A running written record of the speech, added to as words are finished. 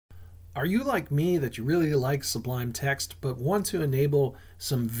Are you like me that you really like Sublime Text but want to enable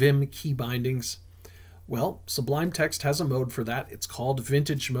some Vim key bindings? Well, Sublime Text has a mode for that. It's called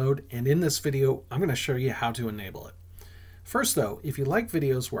Vintage Mode, and in this video, I'm going to show you how to enable it. First though, if you like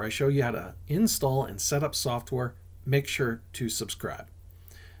videos where I show you how to install and set up software, make sure to subscribe.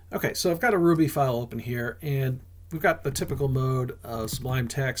 Okay, so I've got a Ruby file open here, and we've got the typical mode of Sublime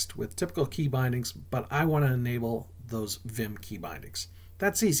Text with typical key bindings, but I want to enable those Vim key bindings.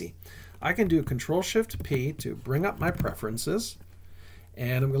 That's easy. I can do Control-Shift-P to bring up my preferences,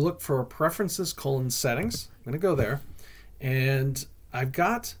 and I'm going to look for preferences : settings. I'm going to go there, and I've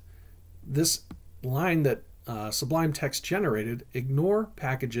got this line that Sublime Text generated, ignore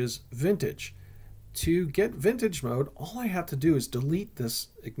packages vintage. To get vintage mode, all I have to do is delete this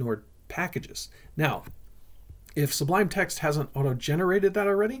ignored packages. Now, if Sublime Text hasn't auto-generated that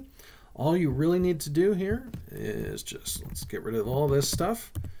already, all you really need to do here is just, let's get rid of all this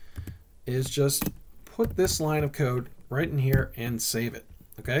stuff, is just put this line of code right in here and save it.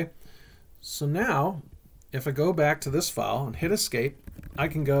 Okay, so now if I go back to this file and hit escape, I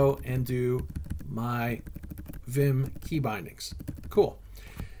can go and do my Vim key bindings. Cool.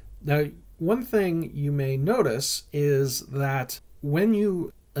 Now, one thing you may notice is that when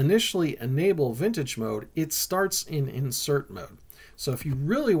you initially enable vintage mode, it starts in insert mode. So if you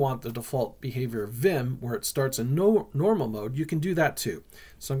really want the default behavior of Vim, where it starts in normal mode, you can do that too.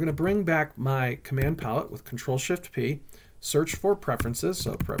 So I'm going to bring back my command palette with Control-Shift-P, search for preferences.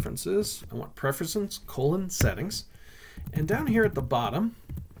 So preferences, I want preferences : settings. And down here at the bottom,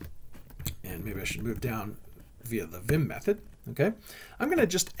 and maybe I should move down via the Vim method, okay, I'm going to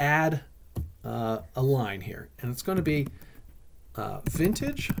just add a line here, and it's going to be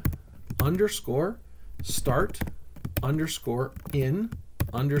vintage underscore start underscore in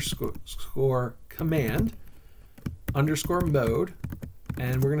underscore command underscore mode,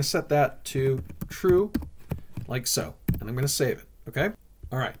 and we're going to set that to true, like so, and I'm going to save it. Okay,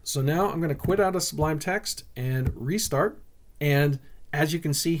 all right, so now I'm going to quit out of Sublime Text and restart, and as you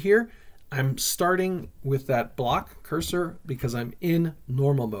can see here, I'm starting with that block cursor because I'm in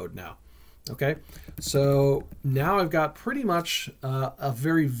normal mode now. Okay, so now I've got pretty much a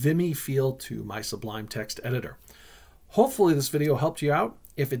very Vimy feel to my Sublime Text editor. Hopefully this video helped you out.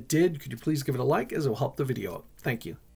 If it did, could you please give it a like, as it will help the video out. Thank you.